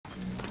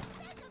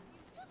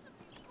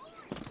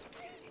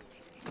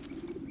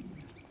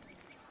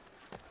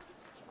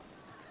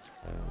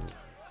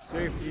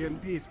Safety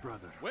and peace,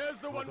 brother. Where's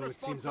the one Although it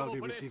seems I'll be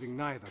responsible for this? receiving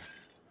neither.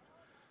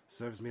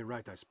 Serves me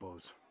right, I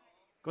suppose.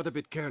 Got a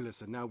bit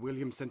careless, and now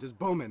William sent his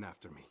bowmen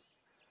after me.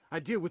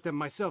 I deal with them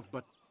myself,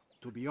 but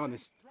to be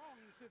honest,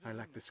 I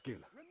lack the skill.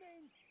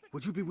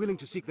 Would you be willing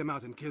to seek them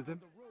out and kill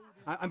them?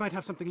 I might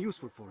have something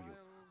useful for you,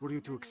 were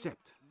you to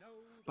accept.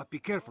 But be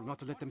careful not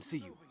to let them see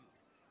you.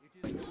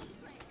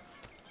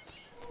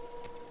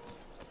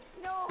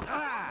 No,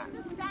 I don't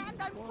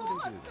understand. I'm poor,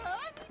 sir.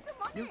 I need the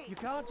money. You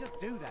can't just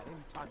do that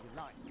any time you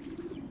like.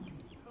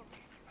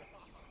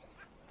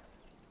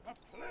 A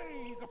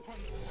plague upon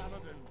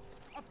Saladin!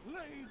 A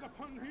plague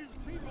upon his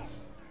people!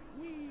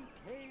 We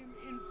came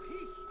in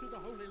peace to the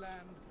Holy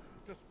Land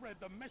to spread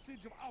the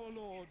message of our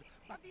Lord,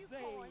 but they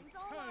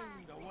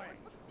turned away.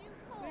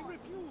 They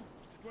refused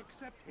to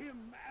accept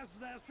him as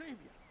their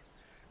savior.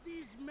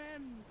 These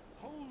men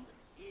hold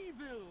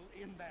evil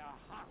in their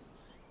hearts,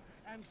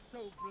 and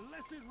so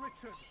blessed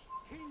Richard,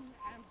 king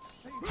and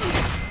savior,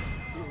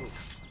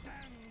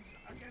 stands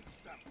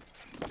against them.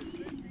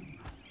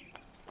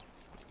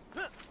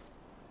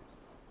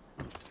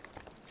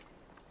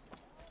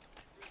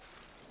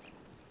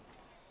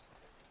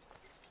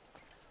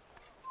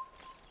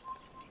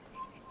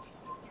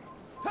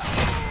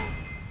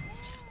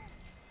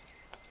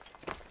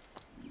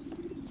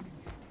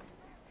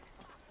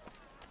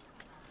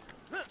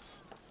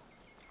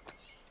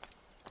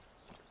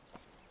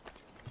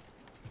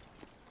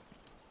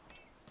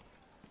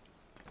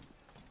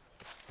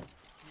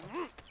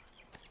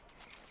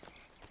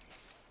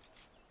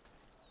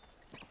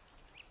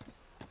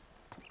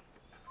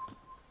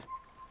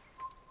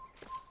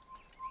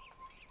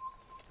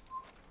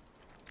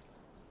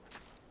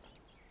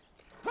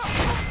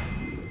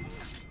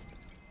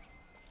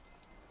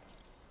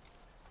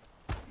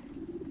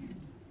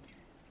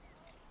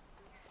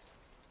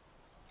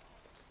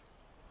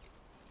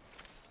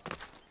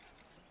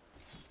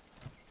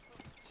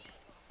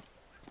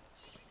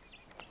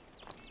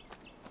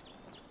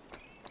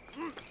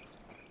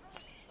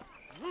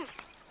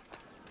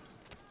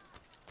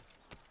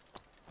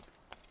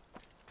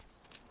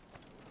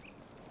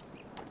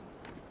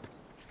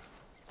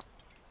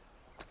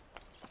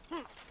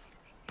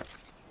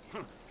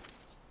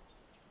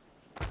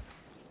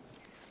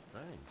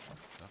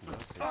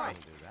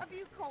 A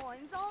few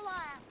coins, all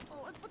I ask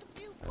for is but a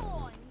few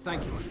coins.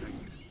 Thank you, Altair.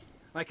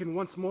 I can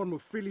once more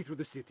move freely through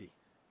the city.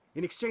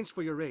 In exchange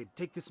for your aid,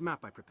 take this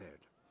map I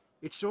prepared.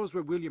 It shows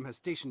where William has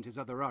stationed his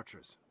other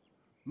archers.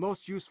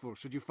 Most useful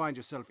should you find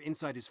yourself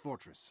inside his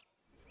fortress.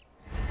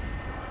 We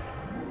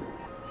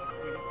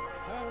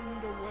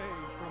turned away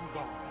from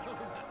God,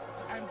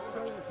 and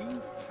so he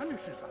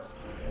punishes us.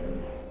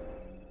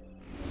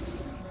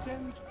 He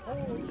sends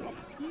hordes of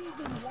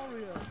heathen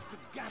warriors to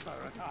gather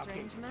at our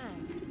Strange gate. man.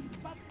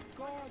 But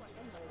God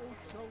is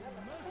also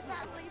If merciful.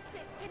 ugly,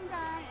 sick, and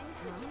dying,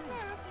 could you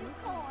spare a few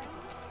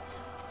coins?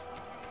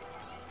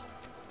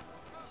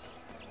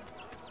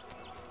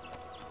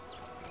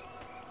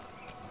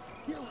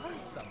 He'll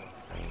hurt someone.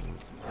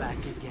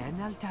 Back again,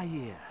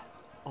 Altair.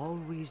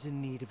 Always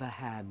in need of a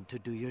hand to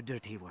do your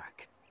dirty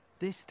work.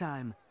 This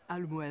time,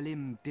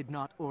 Al-Mualim did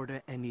not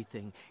order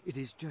anything. It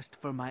is just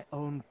for my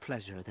own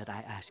pleasure that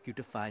I ask you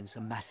to find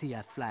some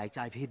Masyaf flags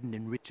I've hidden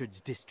in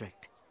Richard's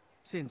district.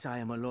 Since I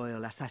am a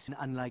loyal assassin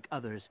unlike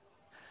others,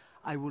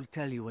 I will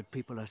tell you what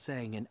people are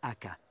saying in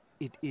Akka.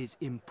 It is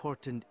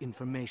important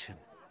information.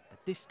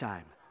 But this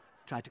time,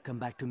 try to come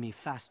back to me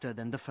faster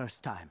than the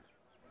first time.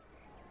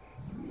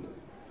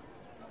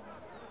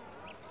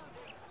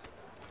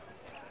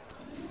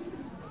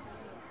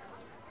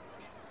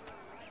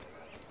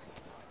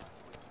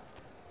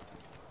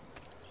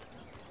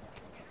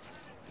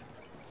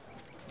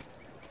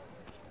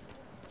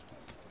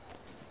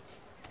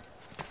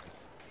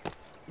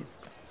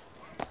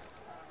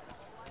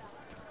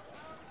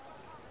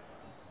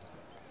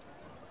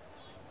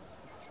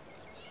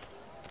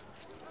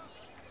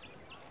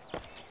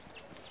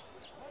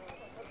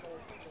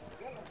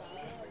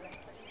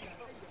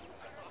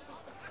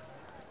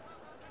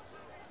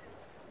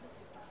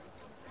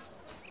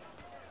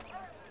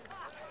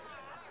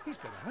 He's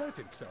going to hurt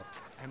himself,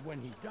 and when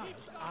he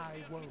does,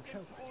 I won't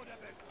help him.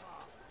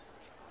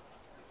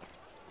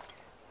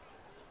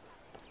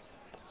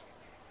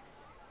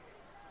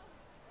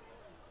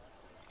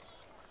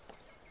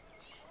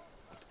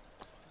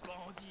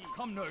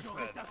 Come no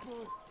further.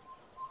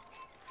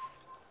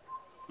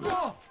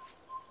 Oh!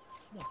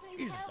 What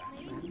Please is help that?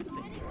 me.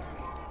 Anyone?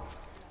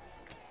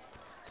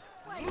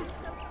 Why are you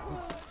so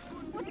cruel?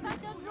 What have I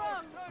done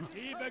wrong?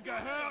 Liebe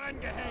gehören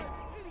gehängt.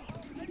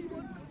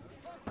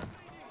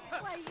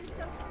 Why are you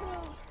so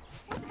cruel?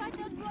 What have I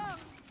done wrong?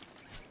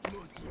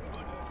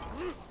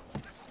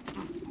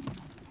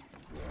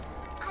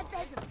 I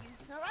beg of you,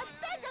 sir. I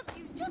beg of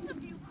you. Just a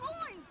few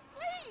coins,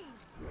 please.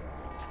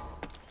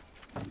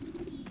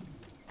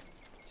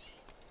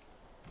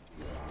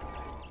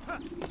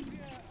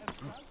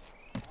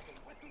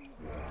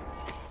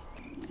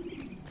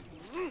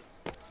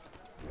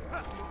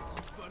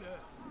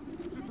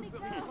 Let me go,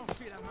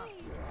 please.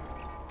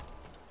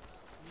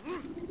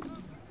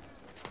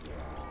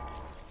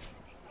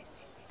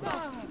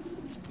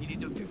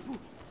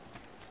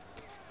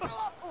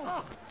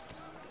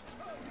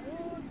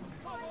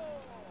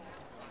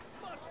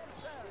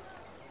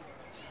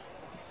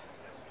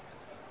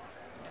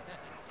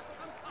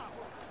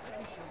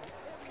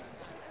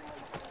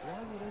 Why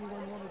would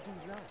anyone want to do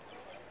that?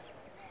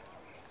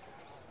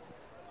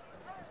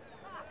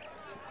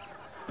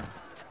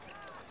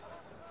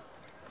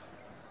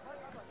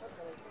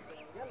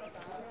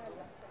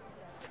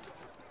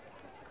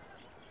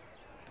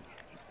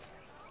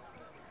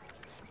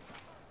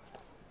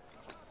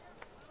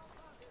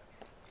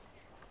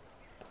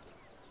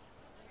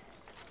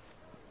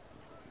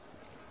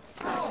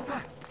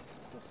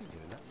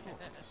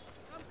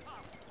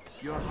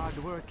 Your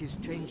hard work is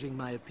changing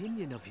my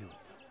opinion of you.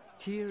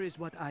 Here is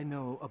what I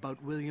know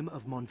about William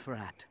of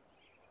Montferrat.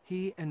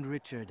 He and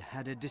Richard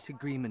had a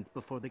disagreement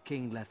before the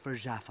king left for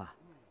Jaffa.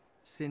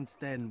 Since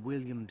then,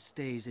 William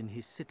stays in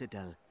his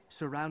citadel,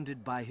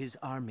 surrounded by his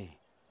army.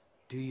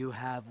 Do you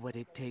have what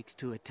it takes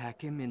to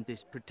attack him in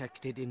this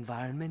protected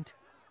environment?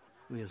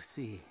 We'll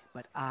see,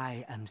 but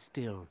I am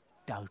still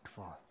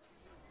doubtful.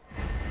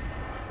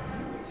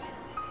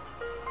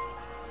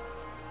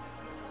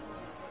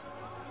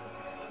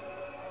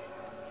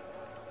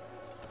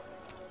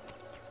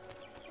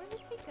 Where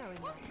is he going?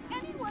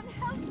 Anyone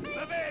help me!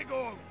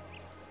 Bewegung!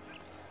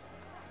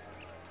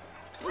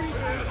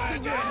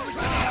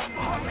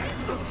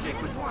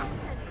 Secret one!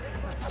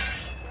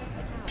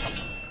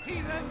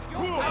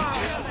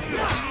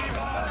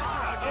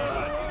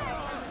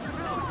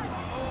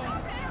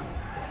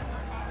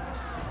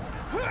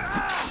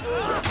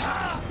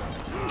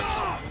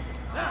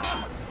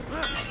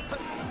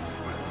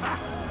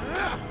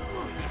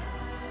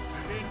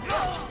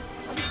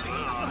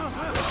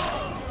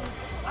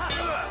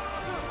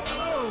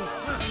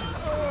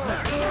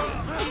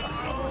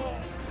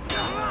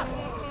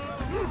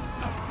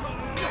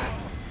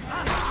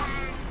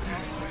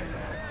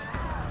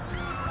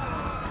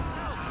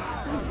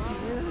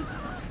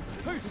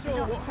 They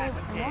don't say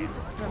what they wanted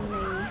from me,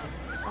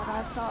 but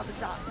I saw the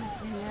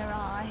darkness in their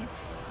eyes.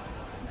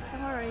 I'm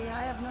sorry,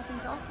 I have nothing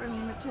to offer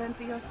in return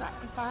for your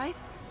sacrifice,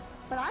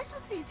 but I shall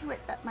see to it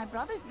that my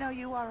brothers know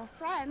you are a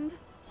friend.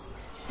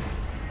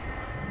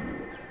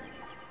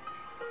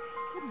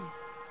 Goodness,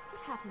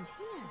 what happened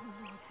here? Oh,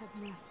 Lord have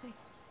mercy.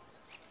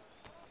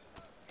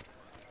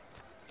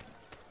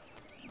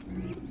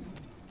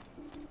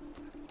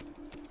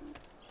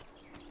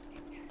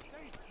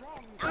 Stay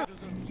strong,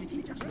 citizens.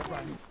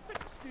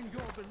 Fixed in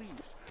your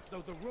beliefs,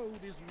 though the road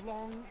is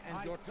long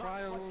and your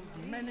trials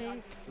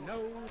many,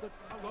 know that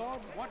God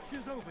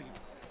watches over you.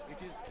 It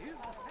is His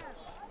hand.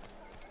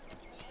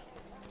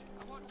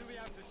 What do we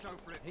have to show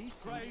for it?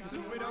 Graves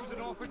and widows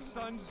and orphan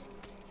sons.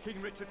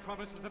 King Richard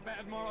promises a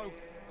better morrow,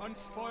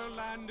 unspoiled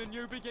land and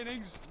new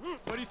beginnings.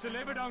 But he's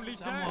delivered only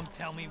Someone death.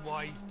 tell me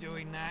why he's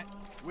doing that.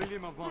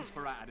 William of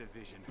Montferrat had a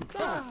vision.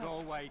 That's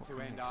all way to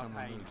end our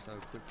pain. So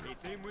quickly.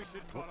 It's him we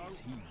should follow.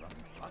 He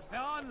runs. Was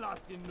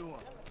veranlasst ihn nur?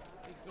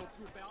 Sich so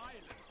zu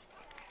beeilen.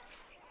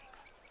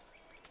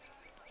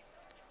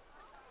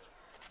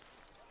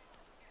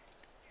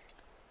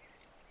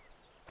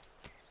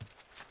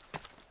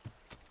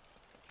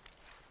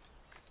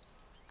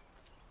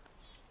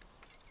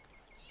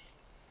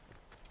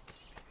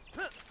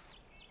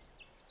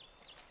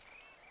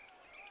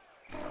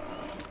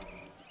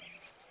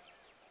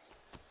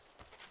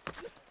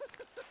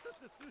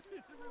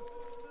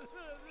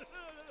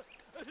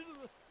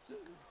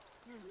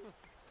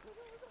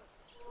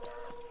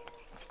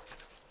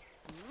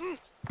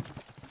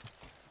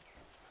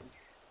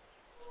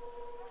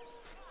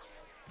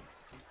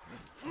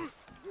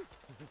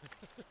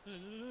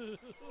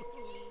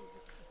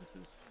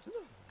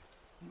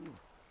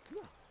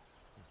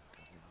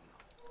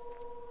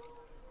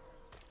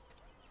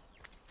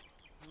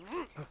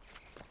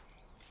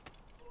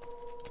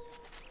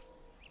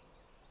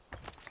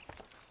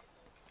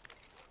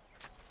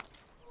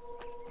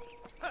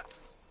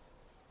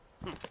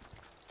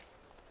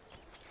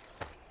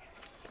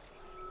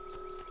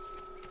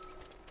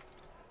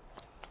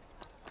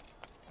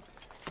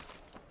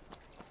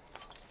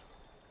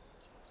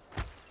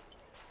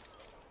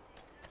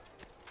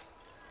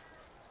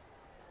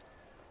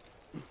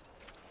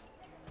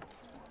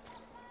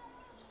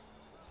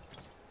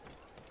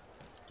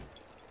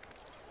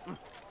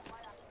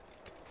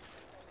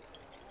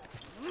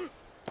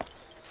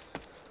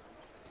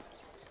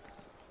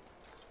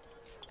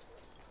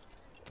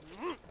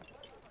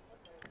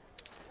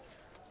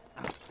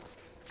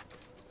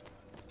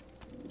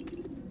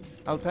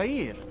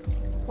 Altair,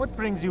 what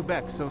brings you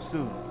back so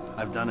soon?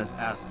 I've done as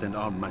asked and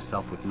armed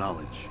myself with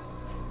knowledge.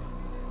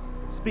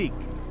 Speak,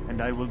 and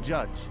I will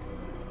judge.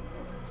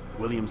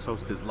 William's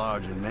host is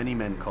large and many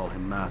men call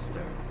him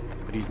master,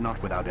 but he's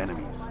not without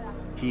enemies.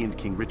 He and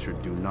King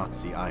Richard do not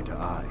see eye to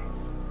eye.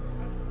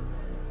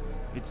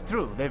 It's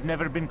true, they've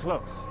never been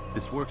close.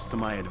 This works to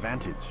my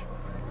advantage.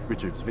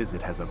 Richard's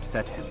visit has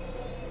upset him.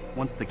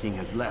 Once the king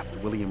has left,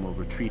 William will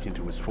retreat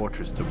into his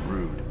fortress to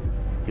brood.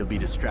 He'll be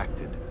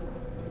distracted.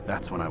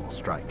 That's when I will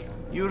strike.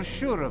 You're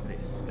sure of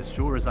this? As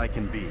sure as I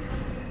can be.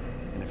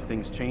 And if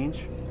things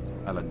change,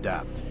 I'll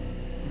adapt.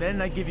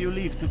 Then I give you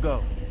leave to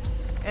go.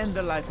 End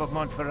the life of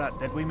Montferrat,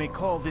 that we may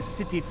call this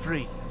city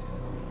free.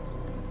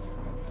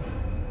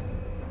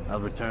 I'll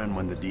return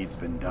when the deed's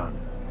been done.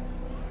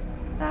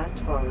 Fast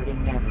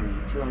forwarding memory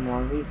to a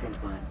more recent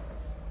one.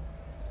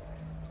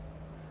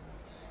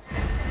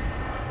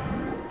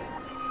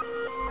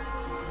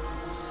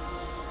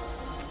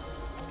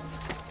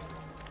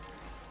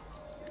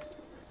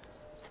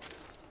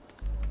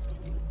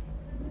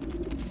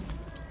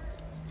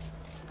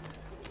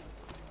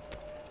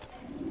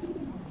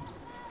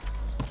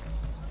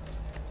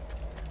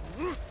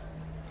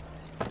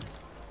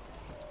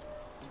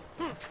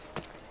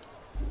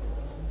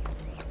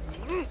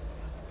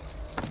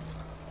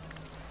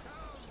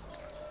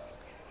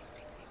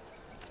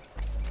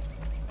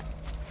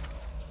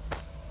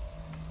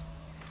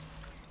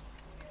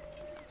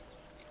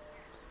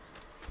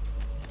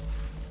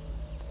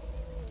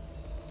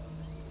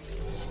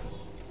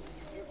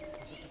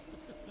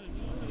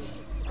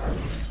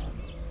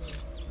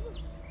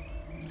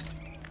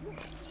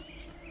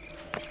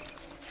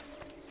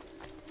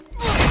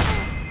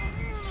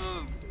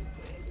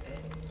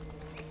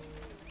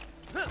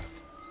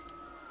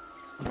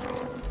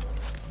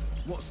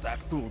 What's that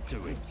fool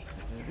doing?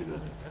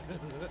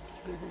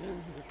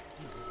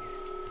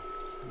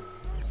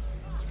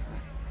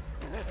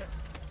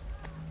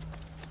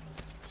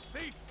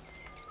 Thief!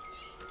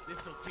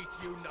 This'll teach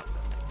you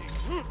nothing, thief.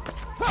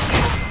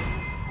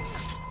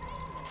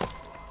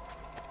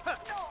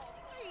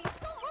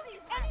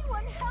 Please,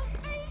 anyone help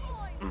me!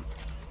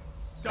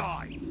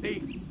 Die,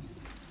 thief!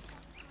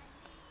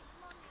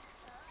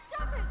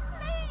 Stop it,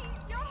 please!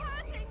 You're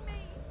hurting me!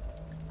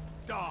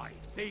 Die,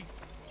 thief!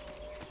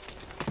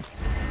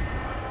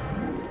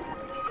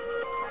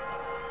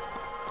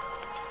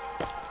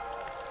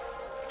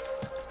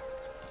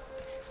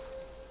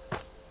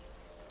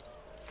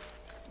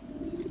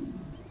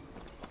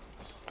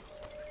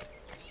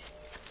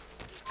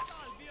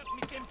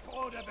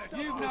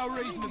 You've no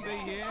reason to be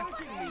here.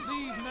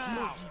 Leave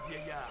now.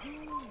 Do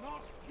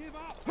not give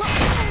up!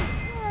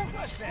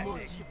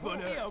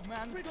 Yo,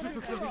 man.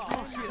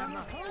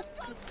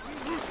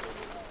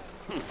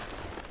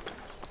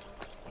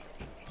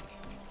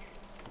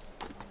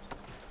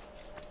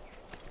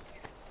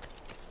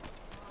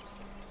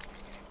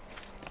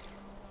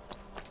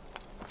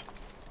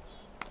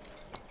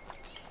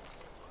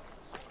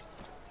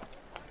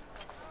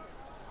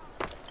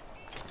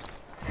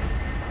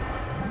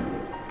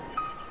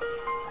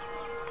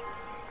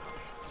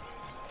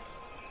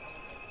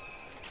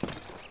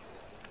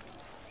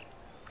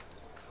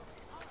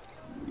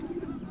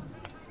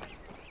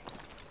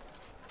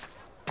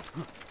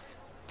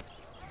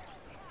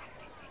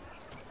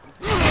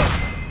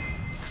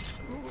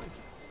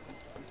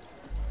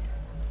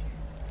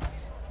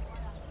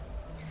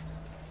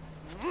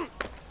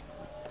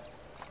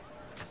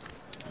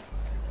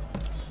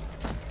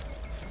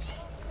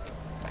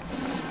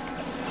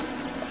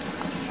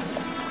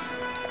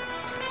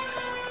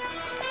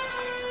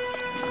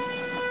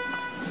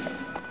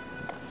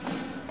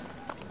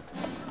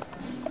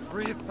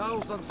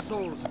 Thousand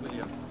souls,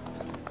 William.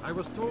 I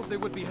was told they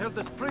would be held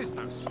as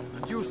prisoners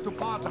and used to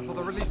barter for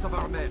the release of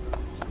our men.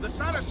 The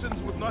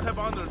Saracens would not have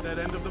honored their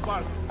end of the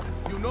bargain.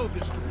 You know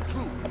this to be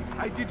true.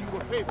 I did you a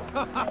favor.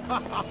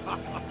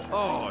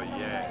 Oh,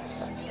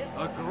 yes.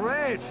 A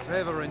great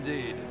favor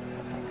indeed.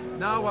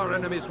 Now our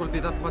enemies will be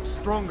that much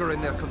stronger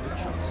in their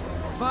convictions.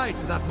 Fight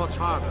that much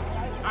harder.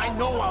 I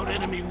know our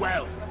enemy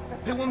well.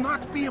 They will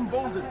not be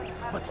emboldened,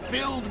 but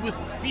filled with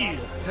fear.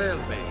 Tell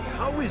me,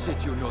 how is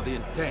it you know the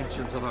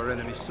intentions of our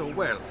enemies so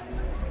well?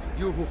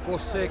 You who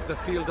forsake the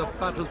field of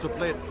battle to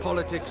play at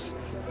politics?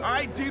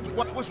 I did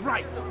what was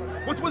right,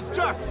 what was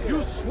just.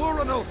 You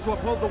swore an oath to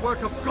uphold the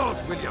work of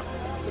God, William.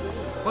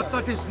 But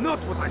that is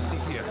not what I see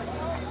here.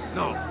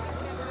 No,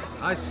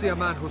 I see a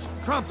man who's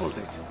trampled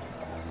it.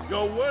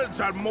 Your words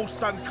are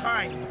most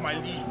unkind, my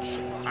liege.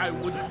 I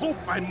would hope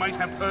I might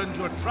have earned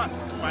your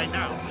trust by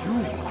now.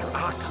 You are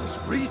Arkle's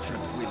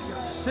regent,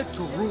 William, set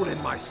to rule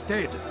in my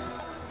stead.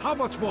 How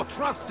much more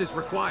trust is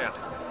required?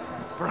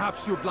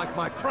 Perhaps you'd like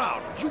my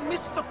crown. You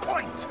missed the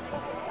point.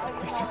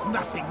 This is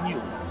nothing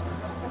new.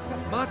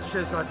 Much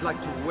as I'd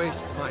like to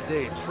waste my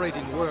day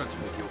trading words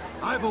with you,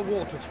 I've a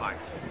war to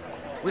fight.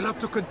 We'll have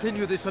to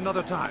continue this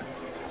another time.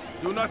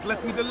 Do not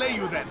let me delay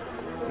you then,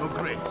 Your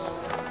Grace.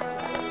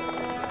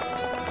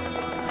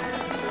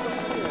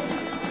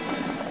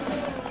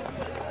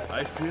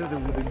 I fear there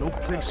will be no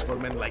place for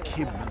men like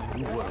him in the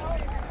New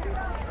World.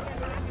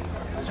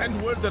 Send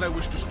word that I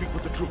wish to speak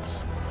with the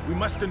troops. We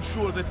must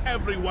ensure that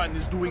everyone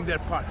is doing their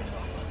part.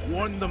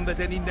 Warn them that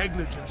any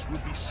negligence will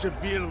be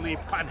severely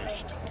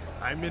punished.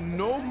 I'm in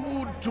no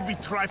mood to be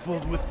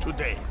trifled with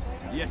today.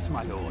 Yes,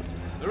 my lord.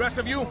 The rest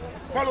of you,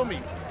 follow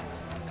me.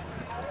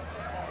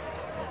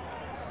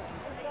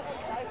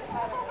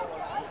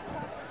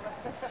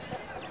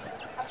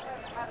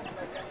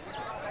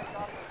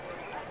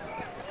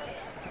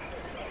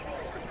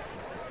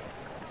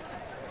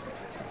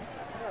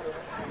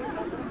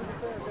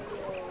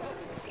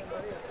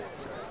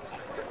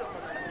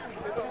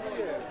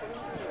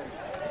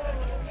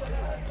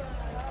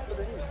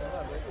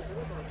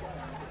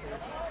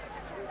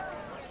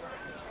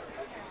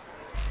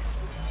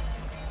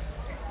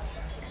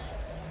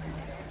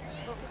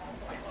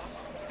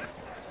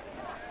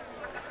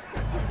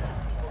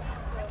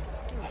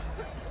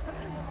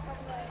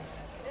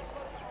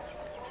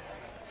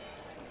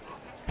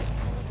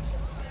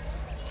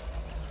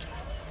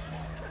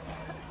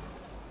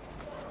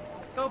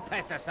 Go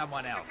pester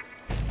someone else.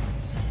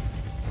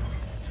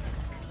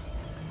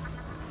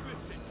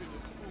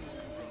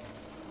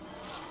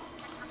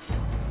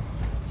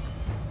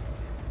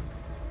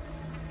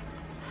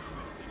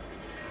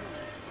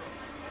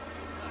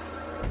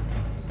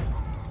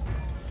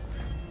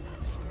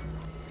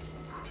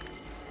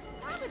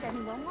 Why would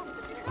anyone want to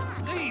do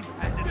that? Leave,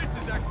 peasant. This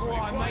is actually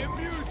quite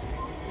amusing.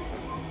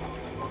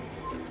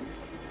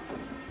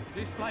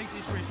 This place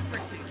is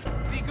restricted.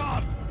 Be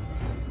gone.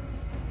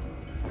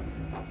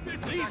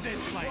 Leave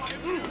this place.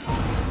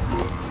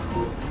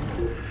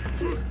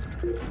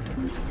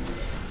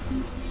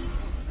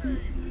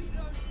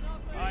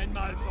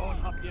 Einmal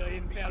schon habt ihr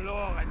ihn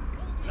verloren.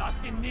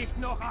 Lasst ihn nicht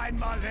noch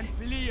einmal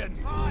entfliehen.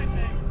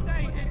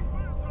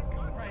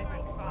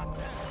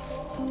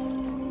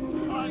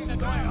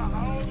 Haltet eure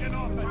Augen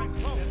offen.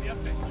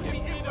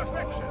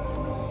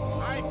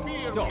 I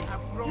fear Stop. we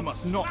have grown You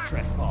must not slack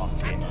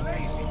trespass and here.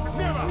 lazy.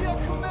 Mirror! We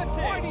are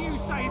committed! Why do you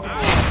say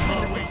that?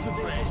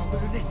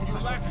 You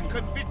lack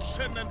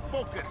conviction and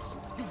focus.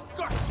 You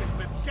gossip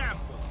and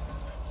gamble.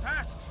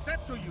 Tasks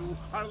set to you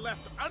are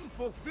left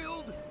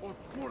unfulfilled or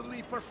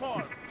poorly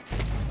performed.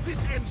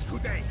 This ends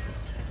today.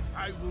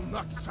 I will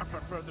not suffer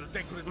further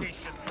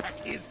degradation at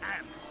his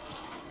hands.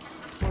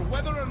 For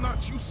whether or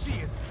not you see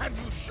it, and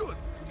you should,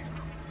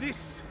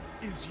 this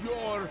is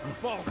your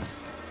fault.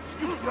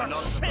 You brought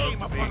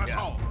shame upon us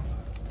all.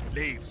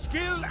 Leave.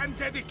 Skill and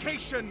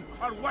dedication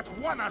are what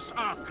won us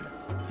Ark,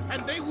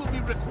 and they will be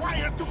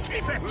required to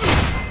keep it.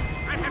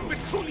 I have been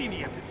too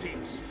lenient, it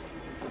seems,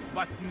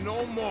 but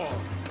no more.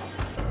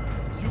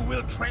 You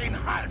will train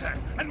harder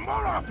and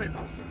more often.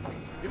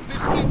 If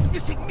this means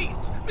missing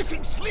meals,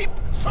 missing sleep,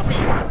 so be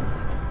it.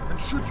 And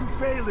should you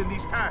fail in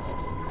these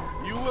tasks,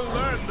 you will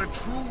learn the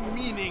true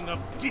meaning of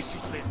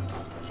discipline.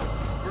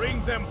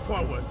 Bring them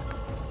forward.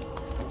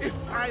 If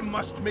I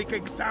must make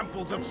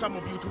examples of some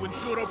of you to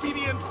ensure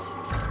obedience,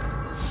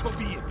 so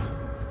be it.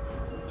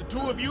 The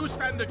two of you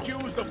stand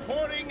accused of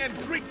whoring and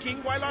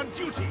drinking while on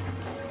duty.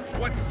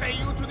 What say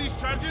you to these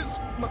charges?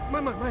 My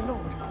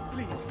lord,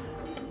 please.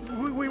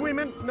 We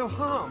meant no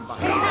harm by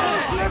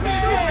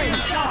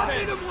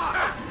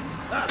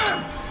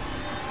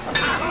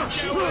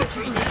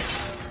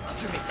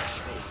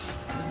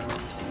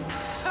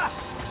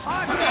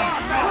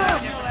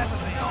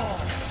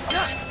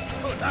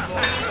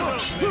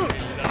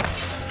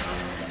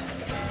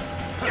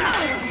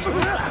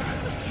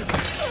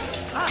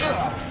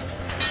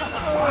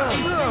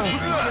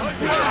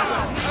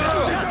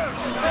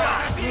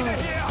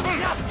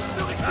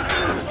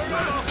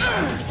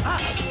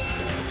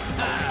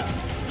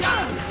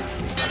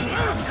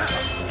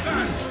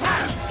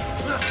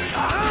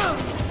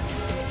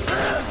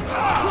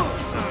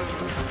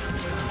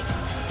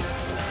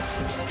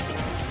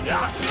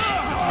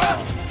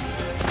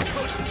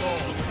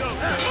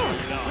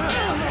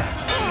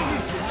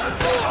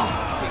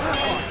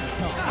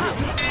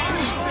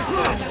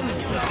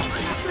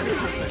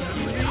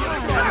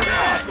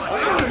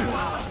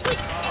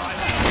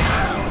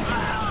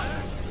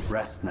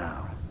Rest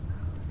now.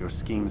 Your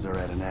schemes are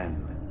at an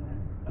end.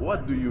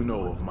 What do you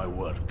know of my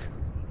work?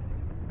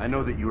 I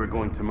know that you are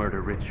going to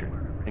murder Richard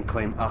and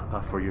claim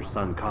Akka for your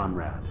son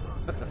Conrad.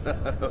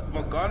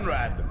 For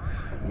Conrad,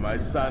 my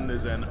son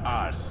is an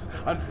arse,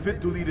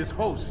 unfit to lead his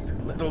host,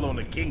 let alone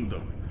a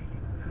kingdom.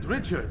 And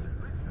Richard,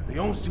 the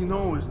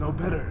Ancino is no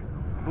better,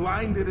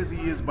 blinded as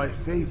he is by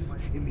faith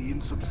in the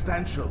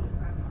insubstantial.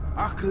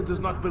 Acre does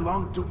not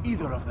belong to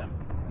either of them.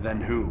 Then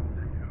who?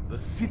 The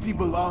city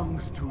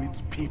belongs to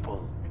its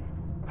people.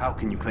 How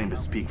can you claim to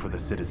speak for the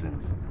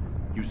citizens?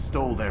 You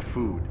stole their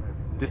food,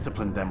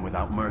 disciplined them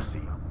without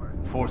mercy,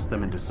 forced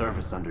them into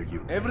service under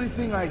you.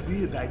 Everything I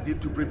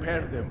did to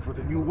prepare them for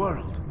the new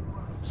world.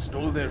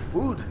 Stole their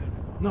food?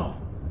 No.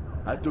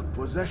 I took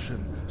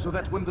possession so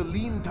that when the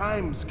lean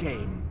times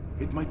came,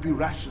 it might be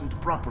rationed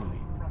properly.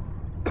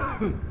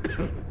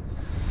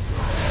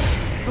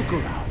 Look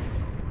around.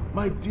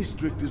 My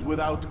district is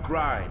without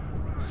crime,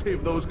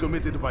 save those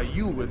committed by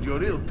you and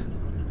your ilk.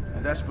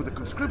 And as for the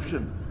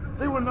conscription,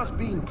 they were not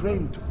being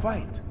trained to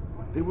fight.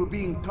 They were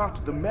being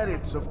taught the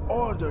merits of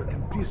order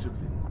and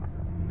discipline.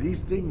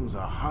 These things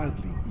are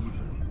hardly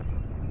even.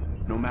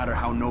 No matter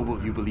how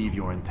noble you believe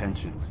your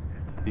intentions,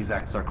 these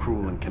acts are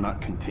cruel and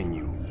cannot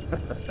continue.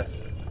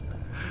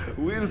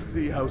 We'll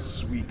see how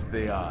sweet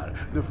they are,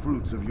 the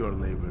fruits of your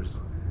labors.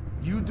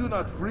 You do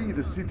not free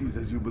the cities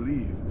as you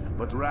believe,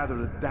 but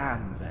rather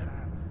damn them.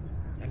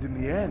 And in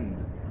the end,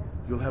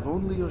 you'll have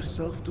only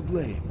yourself to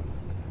blame.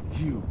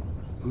 You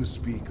who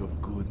speak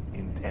of good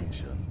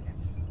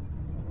intentions.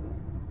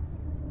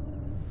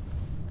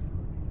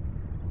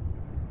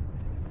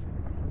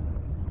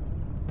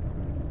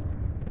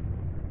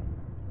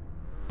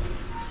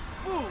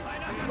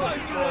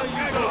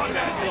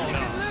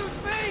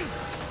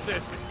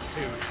 This is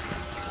too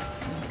easy.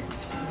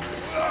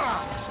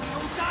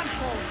 You're done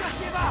for! Just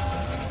give up!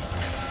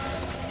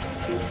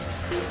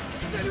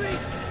 Steady!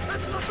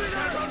 Let's not be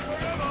there on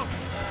forever!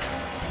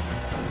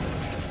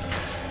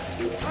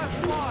 That's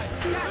why!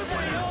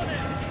 Everybody on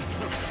it!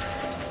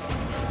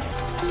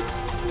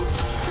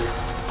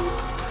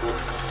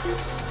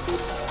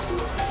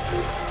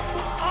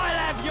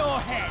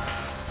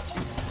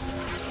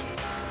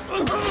 You're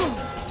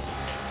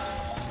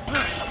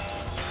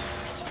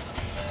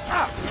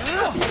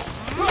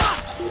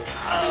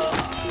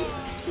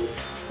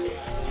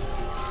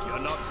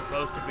not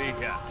supposed to be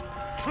here.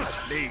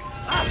 Leave.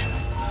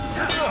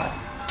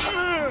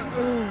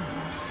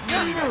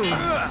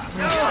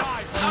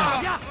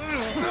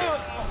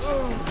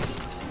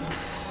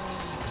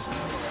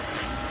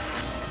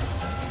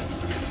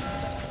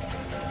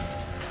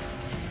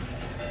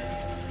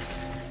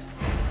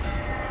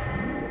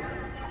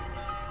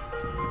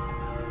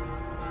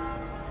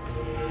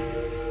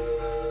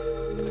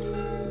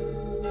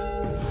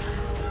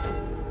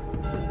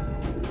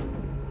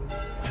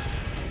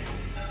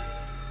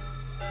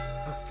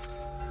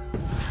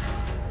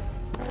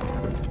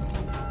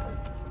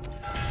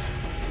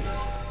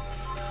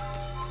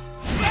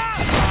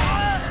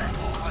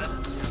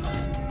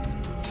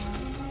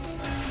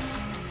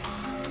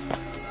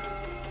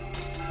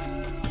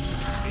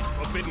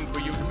 Forbidden for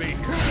you to be here.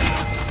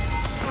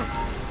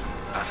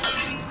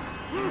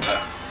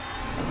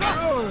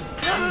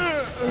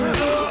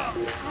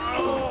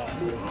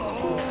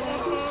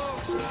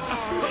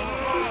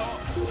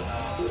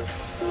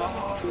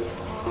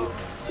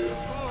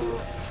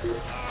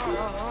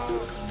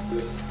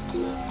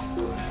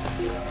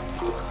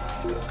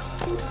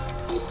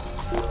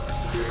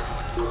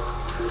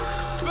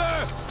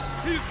 There!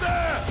 He's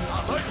there!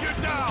 I'll hunt you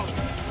down!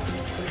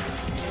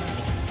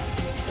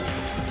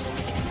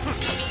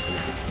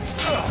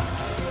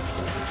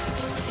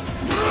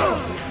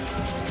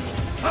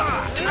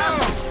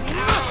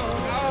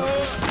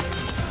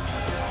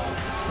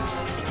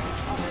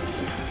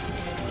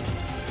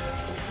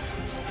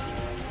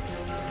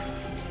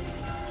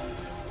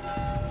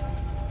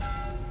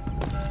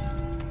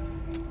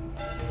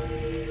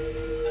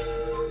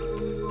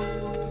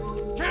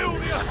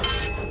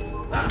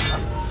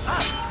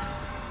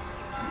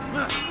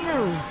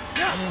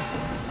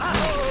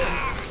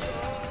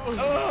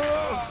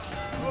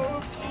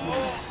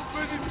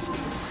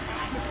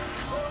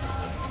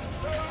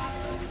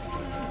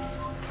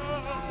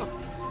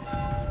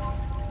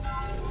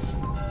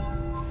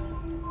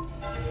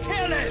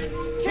 Kill him!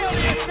 Kill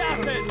the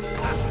assassin!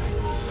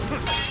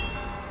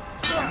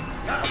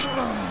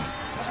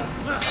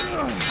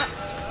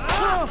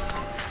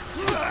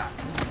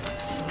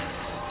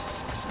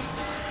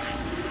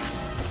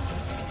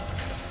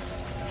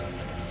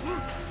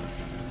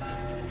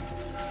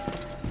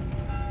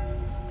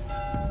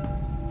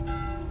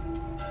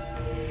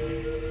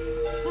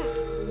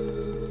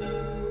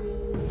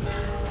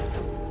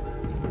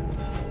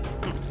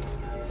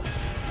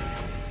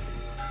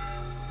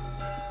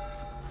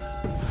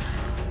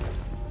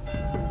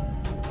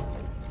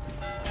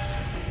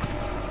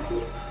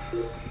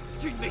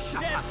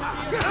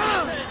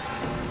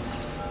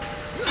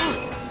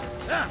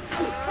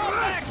 Come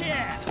back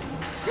here!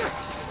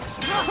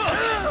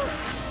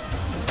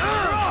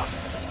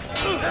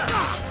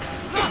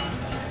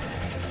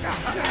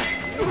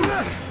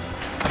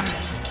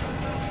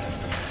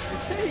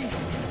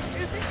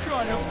 Is he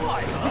trying to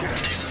fight,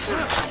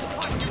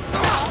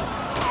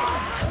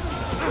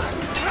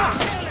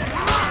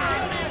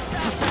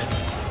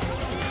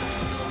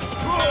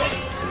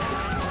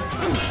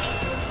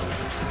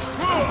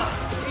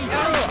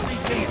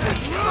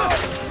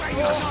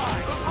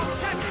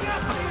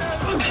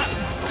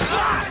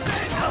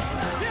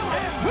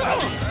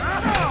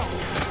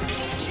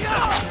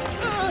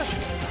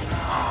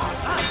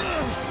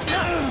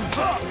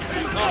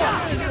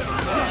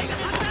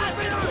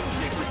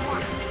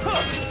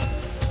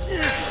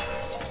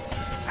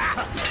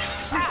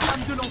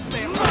 de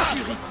l'enfer,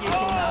 purifier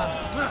ton âme.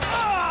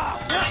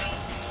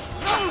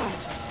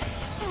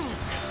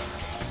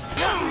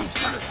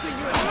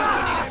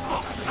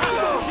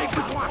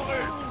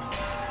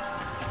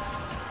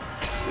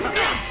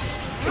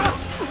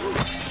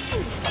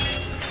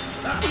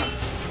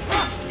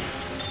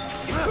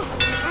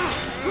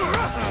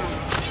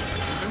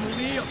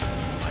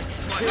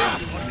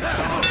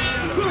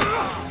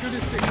 Que le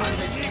Seigneur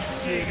ait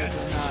pitié de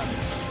ton âme.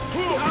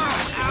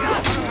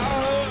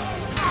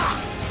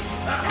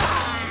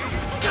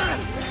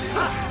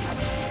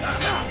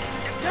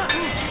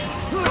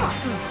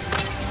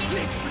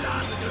 Les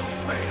flammes de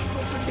l'enfer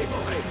vont te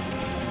dévorer.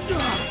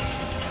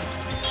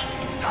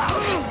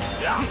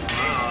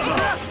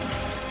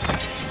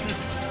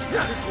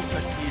 C'est trop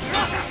facile.